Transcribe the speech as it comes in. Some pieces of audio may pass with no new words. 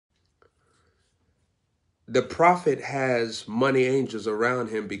The prophet has money angels around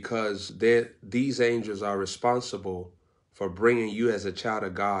him because these angels are responsible for bringing you as a child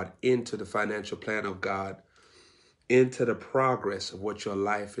of God into the financial plan of God, into the progress of what your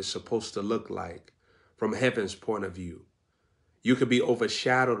life is supposed to look like from heaven's point of view. You could be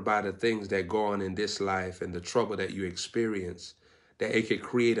overshadowed by the things that go on in this life and the trouble that you experience, that it could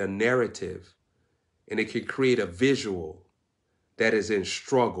create a narrative and it could create a visual that is in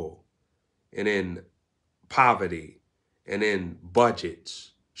struggle and in poverty and in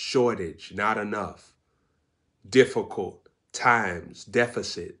budgets, shortage, not enough, difficult times,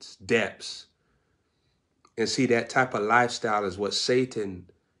 deficits, debts. And see, that type of lifestyle is what Satan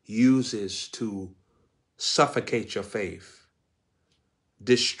uses to suffocate your faith,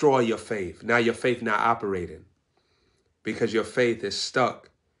 destroy your faith. Now your faith not operating because your faith is stuck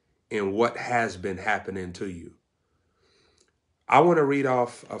in what has been happening to you. I want to read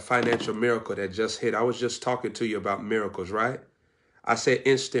off a financial miracle that just hit. I was just talking to you about miracles, right? I said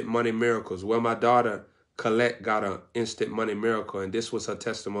instant money miracles. Well, my daughter Colette got an instant money miracle, and this was her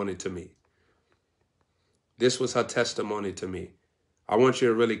testimony to me. This was her testimony to me. I want you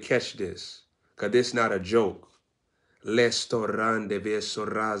to really catch this, because this is not a joke. Lestorande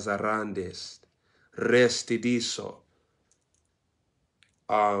vesorazarandes restidiso.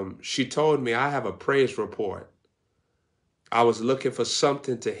 She told me, I have a praise report. I was looking for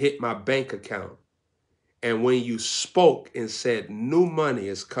something to hit my bank account. And when you spoke and said new money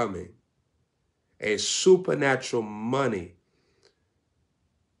is coming, a supernatural money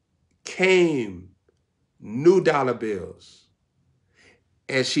came, new dollar bills,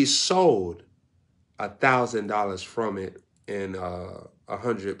 and she sold $1,000 from it and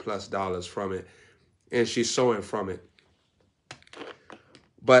 $100+ from it, and she's sewing from it.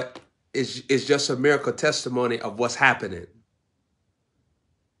 But it's just a miracle testimony of what's happening.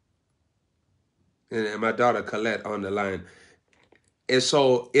 And my daughter Colette on the line. And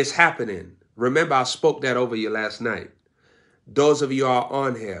so it's happening. Remember, I spoke that over you last night. Those of you are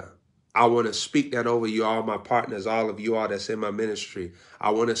on here, I want to speak that over you, all my partners, all of you all that's in my ministry. I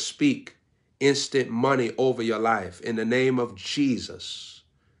want to speak instant money over your life in the name of Jesus.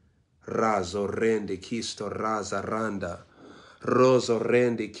 Razo rende kisto raza randa. Rozo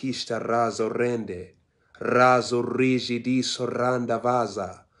rende kista razo rende. Razo rigidiso randa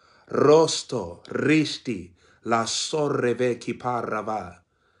vaza. Rosto risti la sorreve kiparava.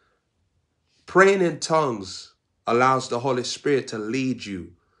 Praying in tongues allows the Holy Spirit to lead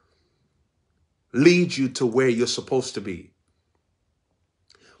you to where you're supposed to be.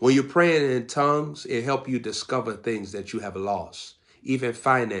 When you're praying in tongues, it helps you discover things that you have lost, even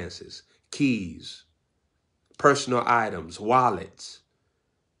finances, keys, personal items, wallets.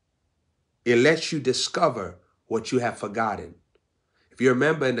 It lets you discover what you have forgotten. If you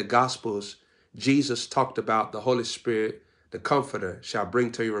remember in the Gospels, Jesus talked about the Holy Spirit, the Comforter, shall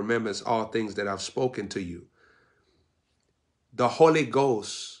bring to your remembrance all things that I've spoken to you. The Holy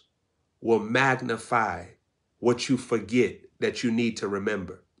Ghost will magnify what you forget that you need to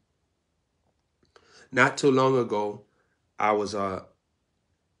remember. Not too long ago, I was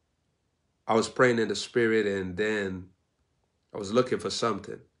praying in the Spirit, and then I was looking for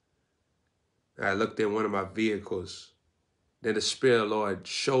something. I looked in one of my vehicles. Then the Spirit of the Lord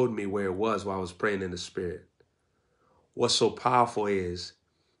showed me where it was while I was praying in the Spirit. What's so powerful is,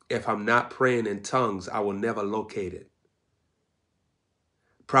 if I'm not praying in tongues, I will never locate it.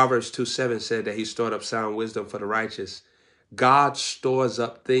 Proverbs 2:7 said that he stored up sound wisdom for the righteous. God stores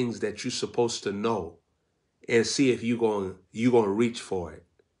up things that you're supposed to know and see if you're going to reach for it.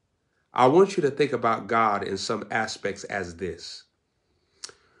 I want you to think about God in some aspects as this.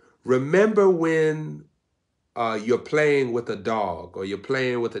 Remember when you're playing with a dog or you're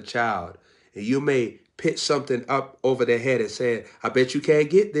playing with a child, and you may pitch something up over their head and say, I bet you can't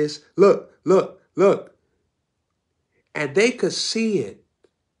get this. Look, look, look. And they could see it.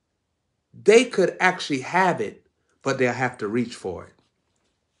 They could actually have it, but they'll have to reach for it.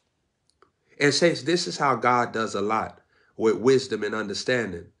 And saints, this is how God does a lot with wisdom and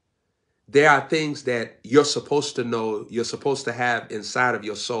understanding. There are things that you're supposed to know, you're supposed to have inside of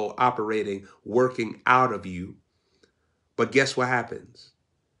your soul operating, working out of you. But guess what happens?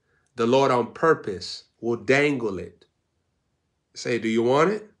 The Lord on purpose will dangle it. Say, do you want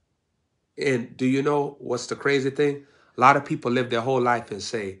it? And do you know what's the crazy thing? A lot of people live their whole life and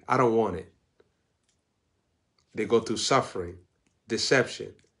say, I don't want it. They go through suffering,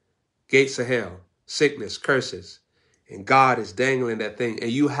 deception, gates of hell, sickness, curses. And God is dangling that thing,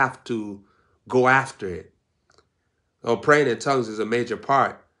 and you have to go after it. Oh, praying in tongues is a major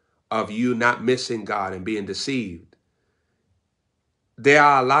part of you not missing God and being deceived. there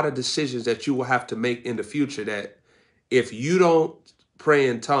are a lot of decisions that you will have to make in the future that if you don't pray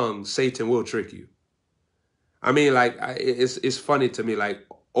in tongues, Satan will trick you. I mean, like, it's funny to me, like,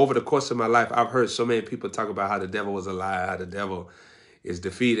 over the course of my life, I've heard so many people talk about how the devil was a liar, how the devil is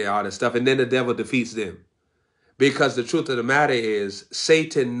defeated, all this stuff, and then the devil defeats them. Because the truth of the matter is,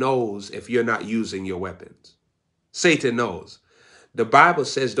 Satan knows if you're not using your weapons. Satan knows. The Bible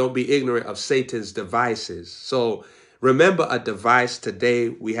says don't be ignorant of Satan's devices. So remember, a device today,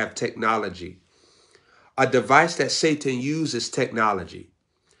 we have technology. A device that Satan uses technology.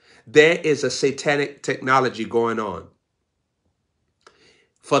 There is a satanic technology going on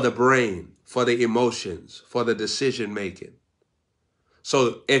for the brain, for the emotions, for the decision making.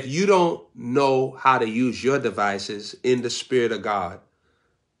 So if you don't know how to use your devices in the Spirit of God,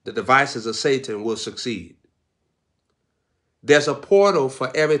 the devices of Satan will succeed. There's a portal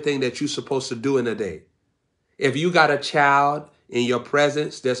for everything that you're supposed to do in a day. If you got a child in your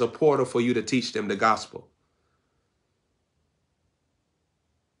presence, there's a portal for you to teach them the gospel.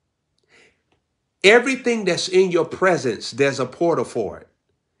 Everything that's in your presence, there's a portal for it.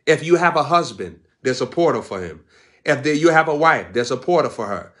 If you have a husband, there's a portal for him. If you have a wife, there's a portal for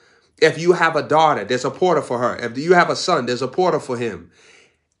her. If you have a daughter, there's a portal for her. If you have a son, there's a portal for him.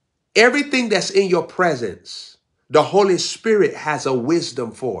 Everything that's in your presence, the Holy Spirit has a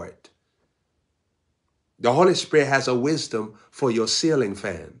wisdom for it. The Holy Spirit has a wisdom for your ceiling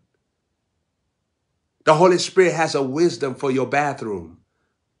fan. The Holy Spirit has a wisdom for your bathroom.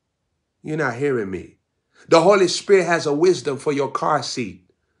 You're not hearing me. The Holy Spirit has a wisdom for your car seat,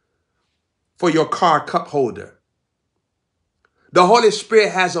 for your car cup holder. The Holy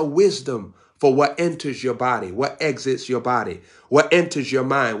Spirit has a wisdom for what enters your body, what exits your body, what enters your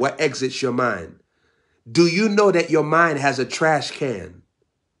mind, what exits your mind. Do you know that your mind has a trash can?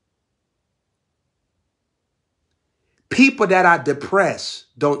 People that are depressed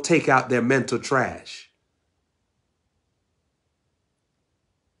don't take out their mental trash.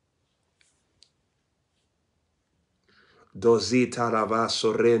 Dozita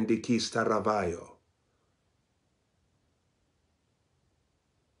ravaso rendi kista ravayo.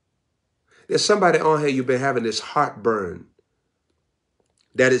 There's somebody on here, you've been having this heartburn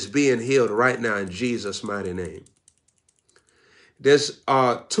that is being healed right now in Jesus' mighty name. There's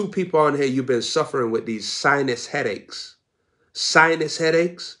 2 people on here, you've been suffering with these sinus headaches. Sinus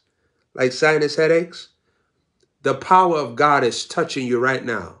headaches, like sinus headaches. The power of God is touching you right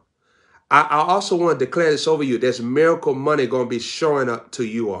now. I also want to declare this over you. There's miracle money going to be showing up to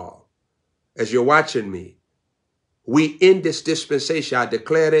you all as you're watching me. We in this dispensation, I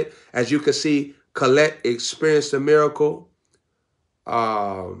declared it. As you can see, Colette experienced a miracle.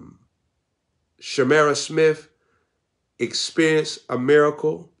 Shamara Smith experienced a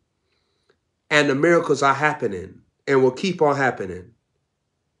miracle. And the miracles are happening and will keep on happening.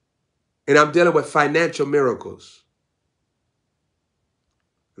 And I'm dealing with financial miracles.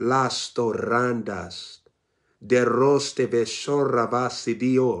 Las torrandas de roste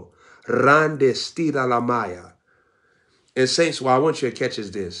vesorravasidio rande stira la maya. And saints, what I want you to catch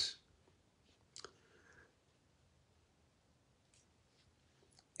is this.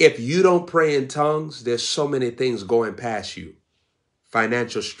 If you don't pray in tongues, there's so many things going past you.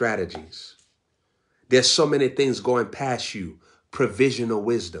 Financial strategies. There's so many things going past you. Provisional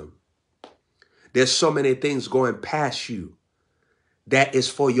wisdom. There's so many things going past you that is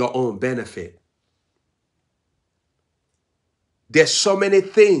for your own benefit. There's so many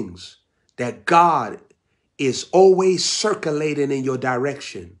things that God is always circulating in your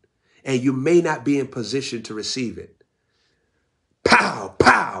direction, and you may not be in position to receive it. Pow,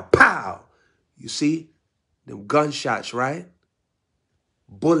 pow, pow. You see them gunshots, right?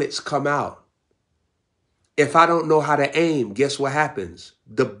 Bullets come out. If I don't know how to aim, guess what happens?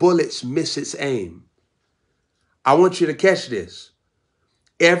 The bullets miss its aim. I want you to catch this.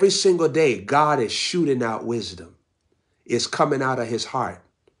 Every single day, God is shooting out wisdom. It's coming out of his heart.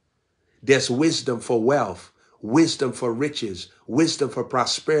 There's wisdom for wealth, wisdom for riches, wisdom for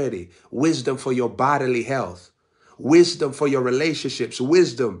prosperity, wisdom for your bodily health, wisdom for your relationships,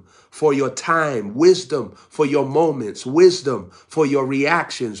 wisdom for your time, wisdom for your moments, wisdom for your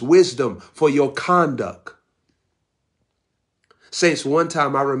reactions, wisdom for your conduct. Saints, one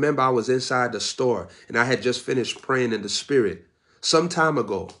time I remember I was inside the store and I had just finished praying in the spirit some time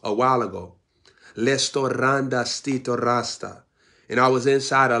ago, a while ago. Lesto randa stito rasta. And I was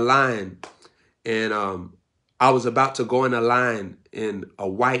inside a line, and I was about to go in a line, and a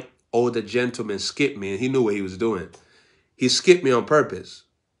white older gentleman skipped me, and he knew what he was doing. He skipped me on purpose.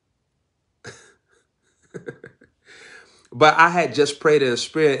 But I had just prayed in the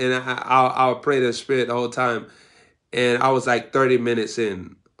spirit, and I prayed in the spirit the whole time. And I was like 30 minutes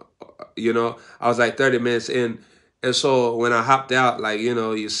in, I was like 30 minutes in. And so when I hopped out, like,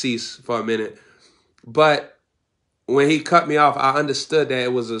 you cease for a minute. But when he cut me off, I understood that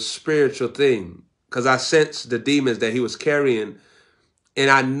it was a spiritual thing because I sensed the demons that he was carrying. And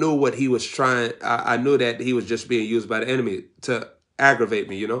I knew what he was trying. I knew that he was just being used by the enemy to aggravate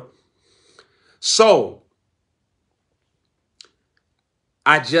me, So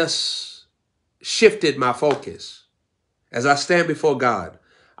I just shifted my focus. As I stand before God,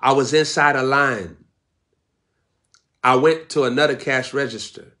 I was inside a line. I went to another cash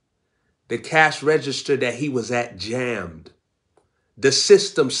register. The cash register that he was at jammed. The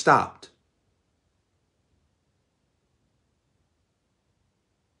system stopped.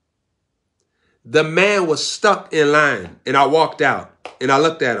 The man was stuck in line, and I walked out, and I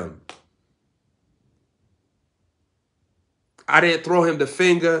looked at him. I didn't throw him the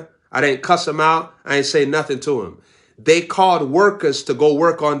finger. I didn't cuss him out. I didn't say nothing to him. They called workers to go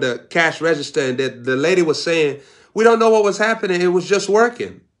work on the cash register, and the lady was saying, we don't know what was happening. It was just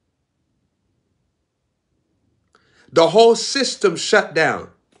working. The whole system shut down.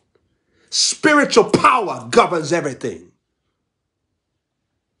 Spiritual power governs everything.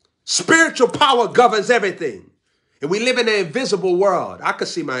 Spiritual power governs everything. And we live in an invisible world. I could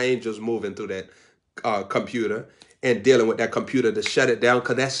see my angels moving through that computer and dealing with that computer to shut it down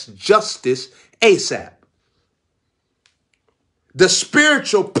because that's justice ASAP. The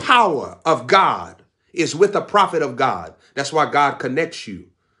spiritual power of God is with a prophet of God. That's why God connects you,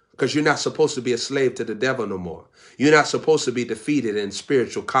 because you're not supposed to be a slave to the devil no more. You're not supposed to be defeated in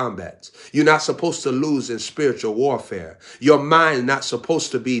spiritual combats. You're not supposed to lose in spiritual warfare. Your mind not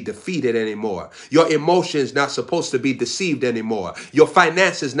supposed to be defeated anymore. Your emotions not supposed to be deceived anymore. Your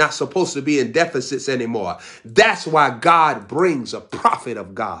finances not supposed to be in deficits anymore. That's why God brings a prophet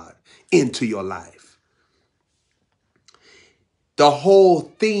of God into your life. The whole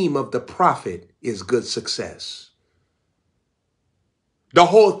theme of the prophet is good success. The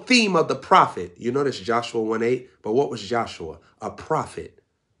whole theme of the prophet, you notice Joshua 1:8, but what was Joshua? A prophet.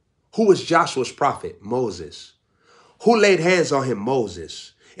 Who was Joshua's prophet? Moses. Who laid hands on him?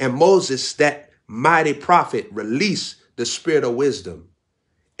 Moses. And Moses, that mighty prophet, released the spirit of wisdom.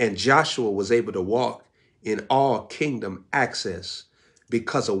 And Joshua was able to walk in all kingdom access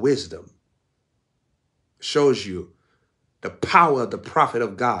because of wisdom. Shows you the power of the prophet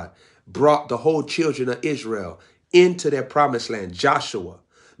of God brought the whole children of Israel into their promised land. Joshua,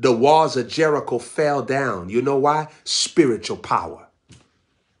 the walls of Jericho fell down. You know why? Spiritual power.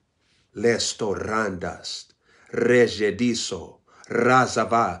 Lestorandas, regediso,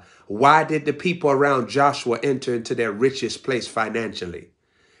 razava. Why did the people around Joshua enter into their richest place financially?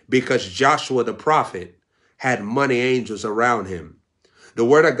 Because Joshua the prophet had money angels around him. The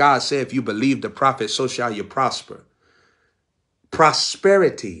word of God said, if you believe the prophet, so shall you prosper.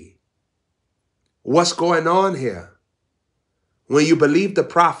 Prosperity. What's going on here? When you believe the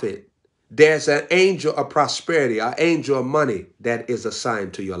prophet, there's an angel of prosperity, an angel of money that is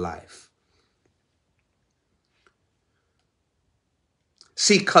assigned to your life.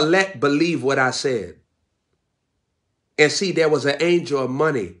 See, Colette believed what I said. And see, there was an angel of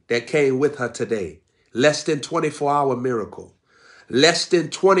money that came with her today. Less than 24-hour miracle. Less than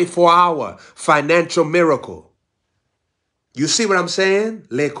 24-hour financial miracle. You see what I'm saying?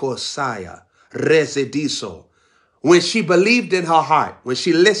 Lekosaya. Residiso. When she believed in her heart, when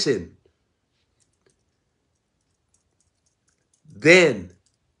she listened, then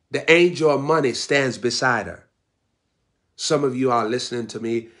the angel of money stands beside her. Some of you are listening to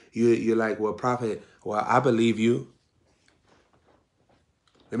me. You're like, well, prophet, well, I believe you.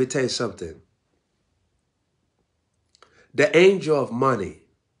 Let me tell you something. The angel of money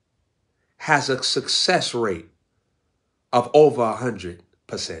has a success rate of over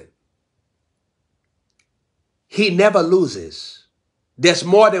 100%. He never loses. There's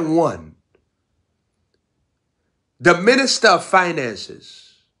more than one. The minister of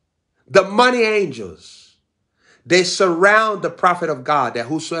finances, the money angels, they surround the prophet of God that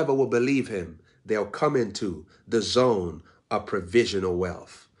whosoever will believe him, they'll come into the zone of provisional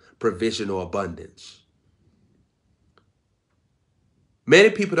wealth, provisional abundance.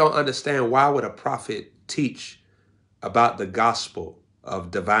 Many people don't understand, why would a prophet teach about the gospel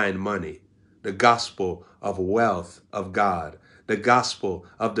of divine money, the gospel of wealth of God, the gospel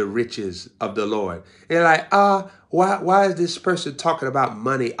of the riches of the Lord? They're like, why is this person talking about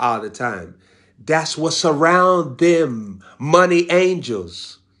money all the time? That's what surround them, money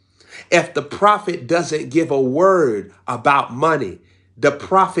angels. If the prophet doesn't give a word about money, the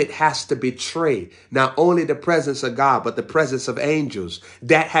prophet has to betray not only the presence of God, but the presence of angels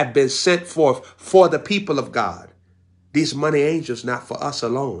that have been sent forth for the people of God. These money angels not for us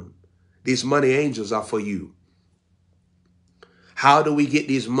alone. These money angels are for you. How do we get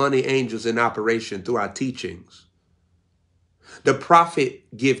these money angels in operation? Through our teachings. The prophet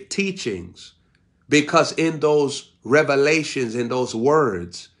give teachings because in those revelations, in those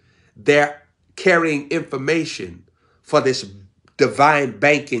words, they're carrying information for this divine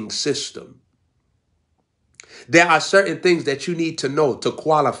banking system. There are certain things that you need to know to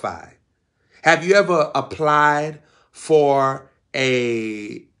qualify. Have you ever applied for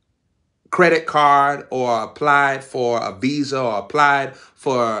a credit card or applied for a visa or applied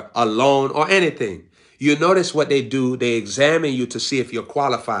for a loan or anything? You notice what they do. They examine you to see if you're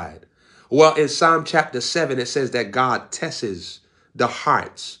qualified. Well, in Psalm chapter 7, it says that God tests the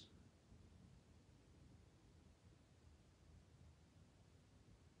hearts